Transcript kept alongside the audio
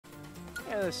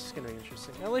Yeah, this is going to be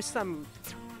interesting. At least I'm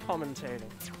commentating.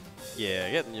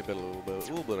 Yeah, getting you a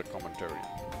little bit of commentary.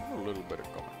 A little bit of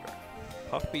commentary.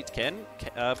 Puff beats Ken.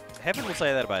 Heaven will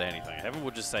say that about anything. Heaven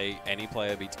will just say any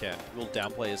player beats Ken. He will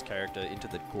downplay his character into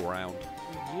the ground.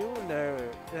 You know,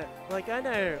 like I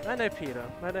know Peter,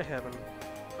 I know Heaven.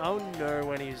 I'll know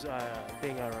when he's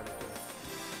being ironic.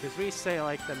 Because we say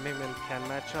like the Ming and Ken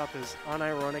matchup is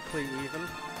unironically even.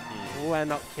 We're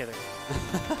not kidding.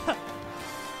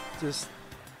 Just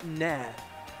nah,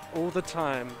 all the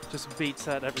time. Just beats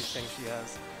out everything she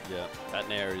has. Yeah, that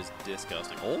Nair is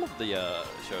disgusting. All of the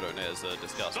Shoto Nairs are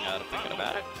disgusting out of thinking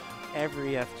about it.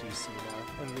 Every FGC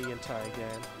now in the entire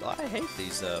game. I hate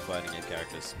these fighting game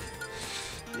characters.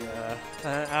 Yeah,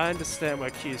 I understand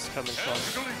where Q's coming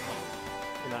from.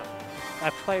 You know, I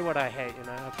play what I hate. You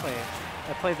know,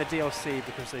 I play the DLC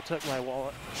because they took my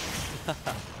wallet.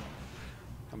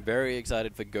 I'm very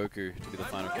excited for Goku to be the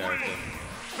final character.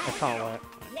 I can't wait.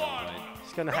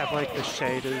 He's gonna have like the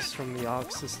shaders from the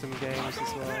Arc System games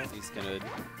as well. He's gonna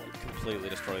completely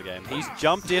destroy the game. He's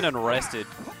jumped in and rested.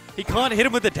 He can't hit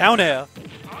him with the down air.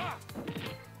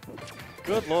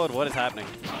 Good lord, what is happening?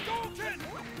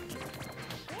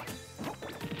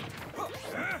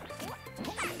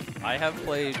 I have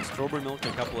played StrawberryMilk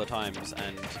a couple of times,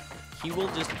 and he will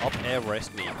just up air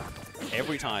rest me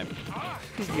every time.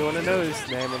 You want to know his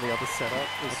name in the other setup?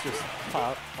 It's just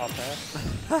up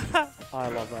air. I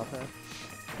love up air.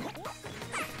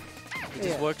 It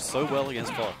just worked so well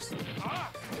against Fox.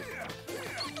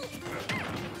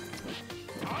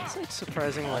 It's like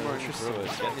surprisingly interesting.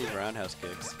 Getting these roundhouse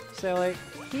kicks. So like,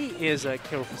 he is at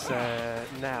kill percent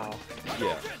now.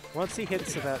 Yeah. Once he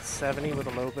hits about 70 with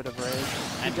a little bit of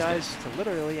rage, he dies to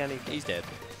literally anything. He's dead.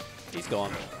 He's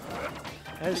gone.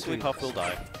 Jigglypuff will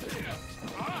die.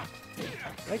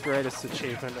 My greatest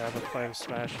achievement ever playing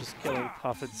Smash is killing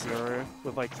Puff at 0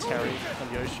 with like Terry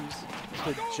on Yoshi's.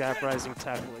 The jab rising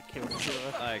tackle that killed 0.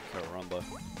 Ay caramba.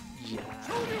 Yeah.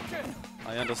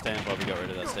 I understand why we got rid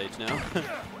of that stage now.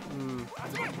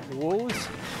 Wall's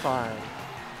fine,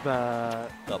 but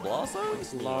the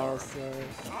Blossoms?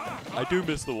 I do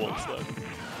miss the walls though.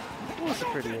 Walls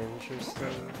are pretty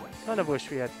interesting. Kind of wish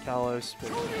we had Carlos,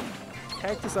 but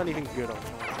characters aren't even good on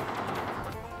that.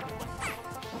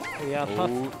 Yeah, Puff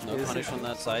no punish on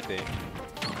that side B.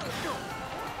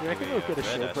 You reckon we'll get a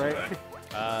shield break?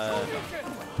 No,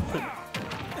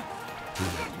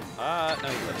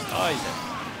 he lives. Oh, he's dead.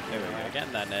 There we go,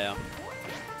 getting that now.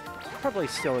 Probably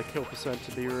still a kill percent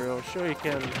to be real.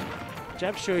 Shuriken,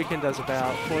 jab Shuriken does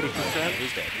about 40%.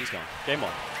 He's dead, he's gone. Game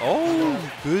on.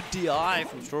 Oh, good DI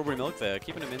from StrawberryMilk there,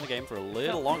 keeping him in the game for a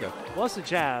little longer. Was a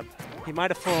jab. He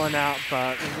might have fallen out,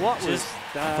 but what was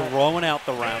that? Throwing out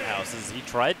the roundhouses. He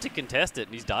tried to contest it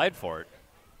and he's died for it.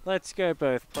 Let's go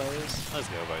both players. Let's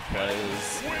go both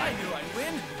players. I knew I'd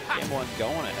win. Game one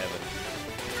going to heaven.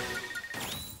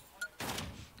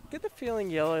 Get the feeling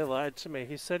Yellow lied to me.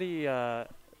 He said he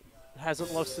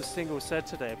hasn't lost a single set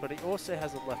today, but he also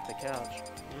hasn't left the couch.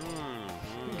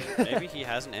 Maybe he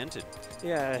hasn't entered.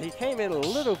 Yeah, he came in a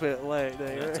little bit late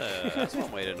there. That's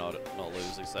one way to not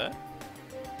lose a set.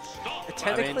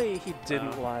 Technically, he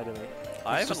didn't lie to me.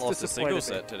 I haven't lost a single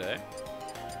set today.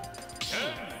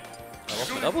 I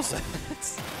lost a double set.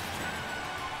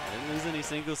 I didn't lose any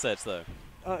single sets though.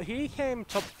 He came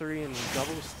top 3 in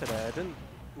doubles today. I didn't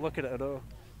look at it at all.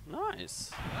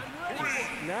 Nice.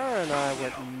 Nara and I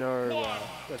went nowhere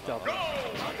with doubles.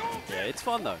 Yeah, it's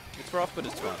fun though. It's rough, but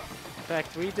it's fun. In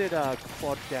fact, we did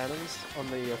quad cannons on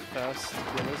the first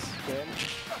winners game.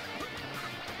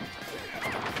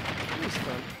 It was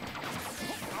fun.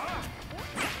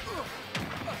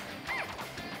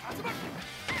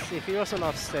 See, if he wasn't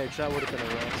off stage, that would have been a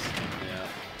rest. Yeah.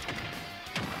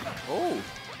 Oh!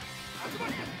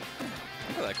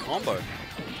 Look at that combo.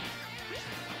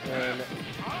 And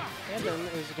Evan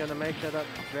is going to make that up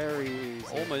very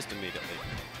easy. Almost immediately.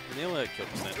 Nearly at kill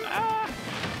percent. Ah!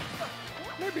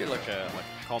 Maybe like a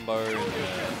combo and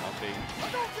knockbeat.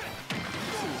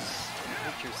 This is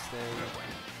interesting.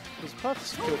 Because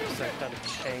Puff's kill percent kind of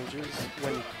changes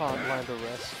when you can't land a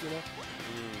rest, you know?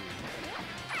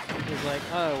 He's like,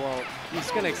 oh, well,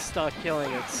 he's going to start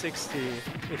killing at 60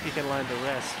 if he can land a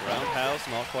rest. Roundhouse,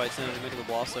 not quite sent in the middle of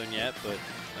the blast zone yet, but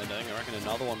I reckon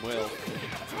another one will.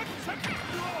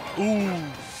 Ooh!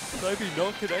 Maybe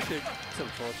not connecting. It's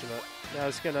unfortunate. Now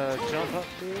he's going to jump up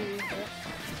the...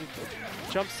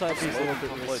 Jump side B's a little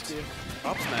bit risky.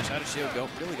 Up smash, out of shield,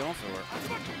 really going for it.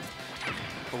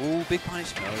 Ooh, big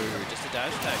punish. No, just a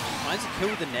dash attack. He finds a kill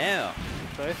with the nair.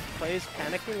 Both players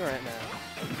panicking right now.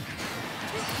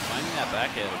 Finding that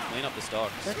back air to clean up the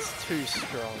stocks. That's too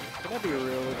strong. Can that be a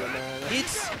really good man?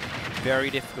 It's very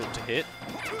difficult to hit,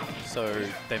 so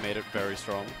they made it very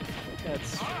strong.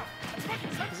 That's true.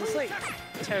 Because it's like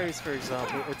Terry's, for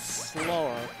example, it's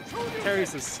slower.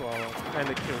 Terry's is slower, and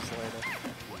it kills later.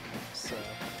 So.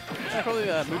 I probably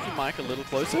move your mic a little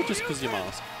closer just because your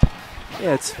mask.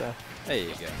 Yeah, it's fair. There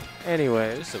you go.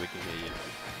 Anyways. Just so we can hear you.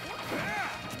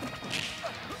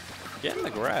 Getting the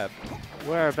grab.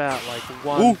 We're about like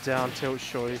one Ooh. down tilt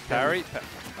short. Parry,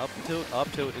 up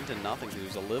tilt into nothing. He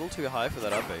was a little too high for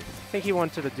that up B. I think he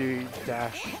wanted to do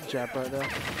dash jab right there.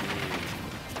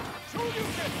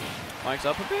 Mike's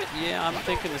up a bit? Yeah, I'm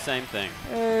thinking the same thing.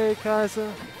 Hey,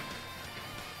 Kaiser.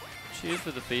 Cheers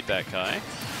for the feedback, Kai.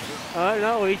 Oh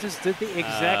no, he just did the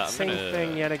exact same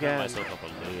thing yet Turn again. myself up a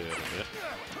little bit.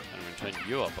 I'm going to turn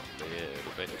you up a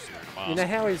little bit. You know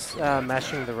how he's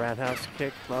mashing the roundhouse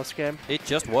kick last game? It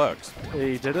just works.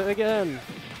 He did it again.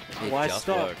 It Why just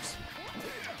stop? works.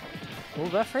 Well,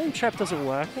 that frame trap doesn't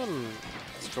work on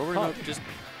StrawberryMilk just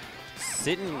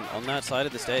sitting on that side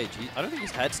of the stage. I don't think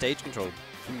he's had stage control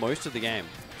for most of the game.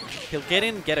 He'll get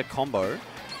in, get a combo,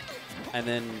 and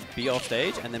then be off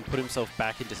stage, and then put himself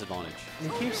back in disadvantage. He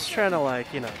keeps trying to,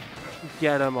 like, you know,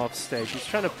 get him off stage. He's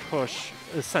trying to push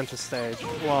the center stage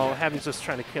while Heaven's just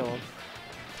trying to kill him.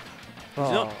 He's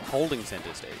not holding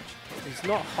center stage. He's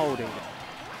not holding it.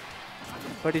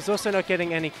 But he's also not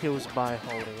getting any kills by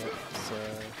holding it. So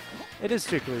it is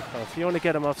Jigglypuff. You want to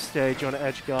get him off stage, you want to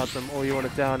edge guard them, or you want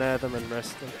to down air them and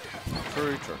rest them.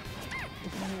 True, true.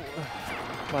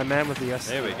 My man with the S.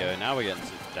 There we go. Now we're getting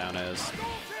some down airs.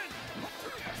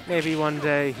 Maybe one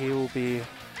day he will be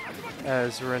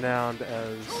as renowned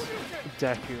as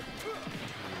Deku.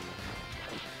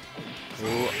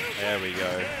 Ooh, there we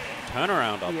go.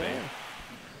 Turnaround up Yeah.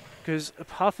 Because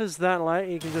Puff is that light,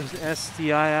 you can just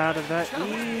SDI out of that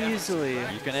easily.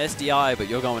 You can SDI, but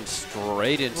you're going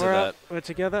straight into We're that. up, we're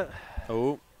together.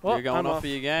 Oh, Oh, you're going I'm off off. for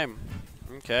your game.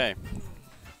 Okay.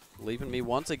 Leaving me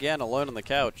once again alone on the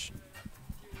couch.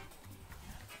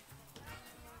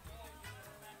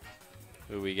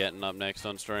 Who are we getting up next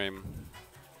on stream?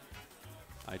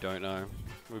 I don't know.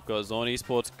 We've got Zorn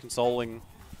Esports consoling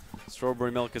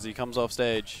StrawberryMilk as he comes off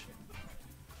stage.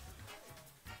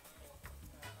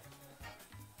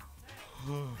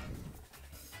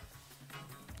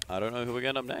 I don't know who we're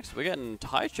getting up next. We're getting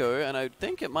Taicho, and I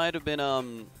think it might have been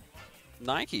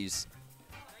Nikes.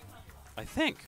 I think.